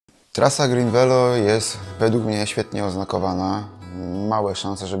Trasa GreenVelo jest według mnie świetnie oznakowana. Małe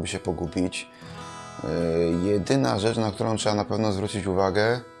szanse, żeby się pogubić. Jedyna rzecz, na którą trzeba na pewno zwrócić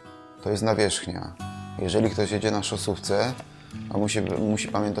uwagę, to jest nawierzchnia. Jeżeli ktoś jedzie na szosówce, to musi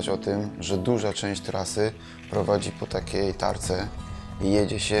pamiętać o tym, że duża część trasy prowadzi po takiej tarce i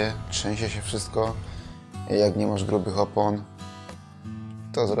jedzie się, trzęsie się wszystko. Jak nie masz grubych opon,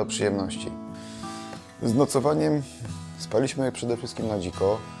 to zero przyjemności. Z nocowaniem spaliśmy przede wszystkim na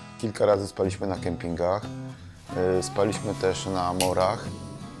dziko. Kilka razy spaliśmy na kempingach. Spaliśmy też na morach.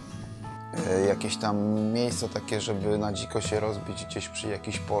 Jakieś tam miejsca takie, żeby na dziko się rozbić gdzieś przy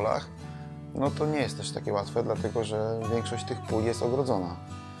jakichś polach, no to nie jest też takie łatwe, dlatego że większość tych pól jest ogrodzona.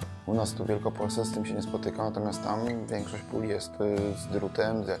 U nas tu w Wielkopolsce z tym się nie spotyka, natomiast tam większość pól jest z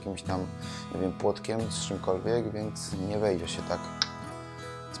drutem, z jakimś tam, nie wiem, płotkiem, z czymkolwiek, więc nie wejdzie się tak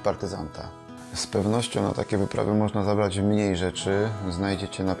z partyzanta. Z pewnością na takie wyprawy można zabrać mniej rzeczy.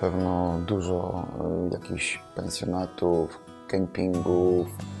 Znajdziecie na pewno dużo jakichś pensjonatów, kempingów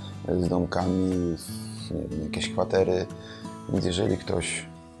z domkami, nie wiem, jakieś kwatery. Więc jeżeli ktoś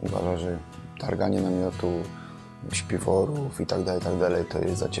uważa, że targanie namiotu, śpiworów i tak dalej, to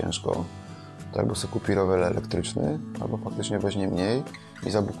jest za ciężko, to albo sobie kupi rower elektryczny, albo faktycznie weźmie mniej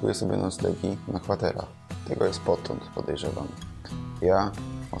i zabukuje sobie noclegi na kwaterach. Tego jest potąd, podejrzewam. Ja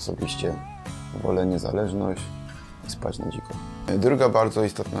osobiście wolę niezależność i spać na dziko. Druga bardzo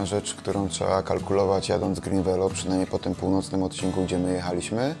istotna rzecz, którą trzeba kalkulować jadąc GreenVelo, przynajmniej po tym północnym odcinku, gdzie my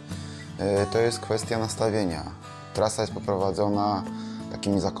jechaliśmy, to jest kwestia nastawienia. Trasa jest poprowadzona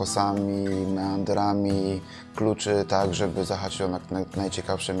takimi zakosami, meandrami, kluczy tak, żeby zahaczyć o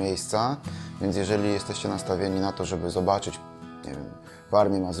najciekawsze miejsca. Więc jeżeli jesteście nastawieni na to, żeby zobaczyć, nie wiem,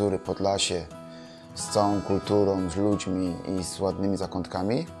 Warmię, Mazury, Podlasie z całą kulturą, z ludźmi i z ładnymi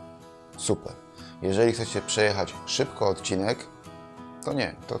zakątkami, super. Jeżeli chcecie przejechać szybko odcinek, to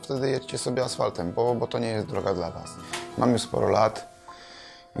nie, to wtedy jedźcie sobie asfaltem, bo to nie jest droga dla Was. Mam już sporo lat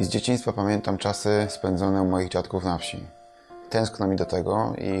i z dzieciństwa pamiętam czasy spędzone u moich dziadków na wsi. Tęskno mi do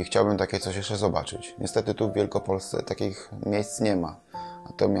tego i chciałbym takie coś jeszcze zobaczyć. Niestety tu w Wielkopolsce takich miejsc nie ma.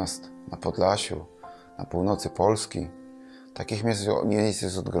 Natomiast na Podlasiu, na północy Polski, takich miejsc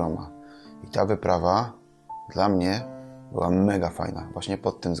jest od groma. I ta wyprawa dla mnie była mega fajna, właśnie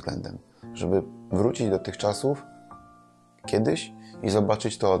pod tym względem. Żeby wrócić do tych czasów kiedyś i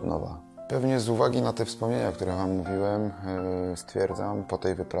zobaczyć to od nowa. Pewnie z uwagi na te wspomnienia, które Wam mówiłem, stwierdzam po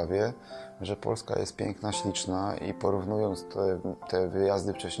tej wyprawie, że Polska jest piękna, śliczna i porównując te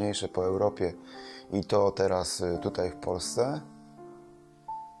wyjazdy wcześniejsze po Europie i to teraz tutaj w Polsce,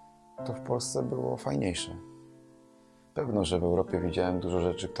 to w Polsce było fajniejsze. Pewno, że w Europie widziałem dużo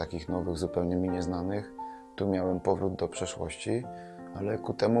rzeczy takich nowych, zupełnie mi nieznanych. Tu miałem powrót do przeszłości, ale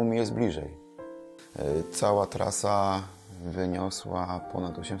ku temu mi jest bliżej. Cała trasa wyniosła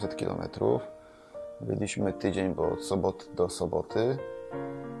ponad 800 km. Byliśmy tydzień, bo od soboty do soboty.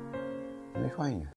 No i fajnie.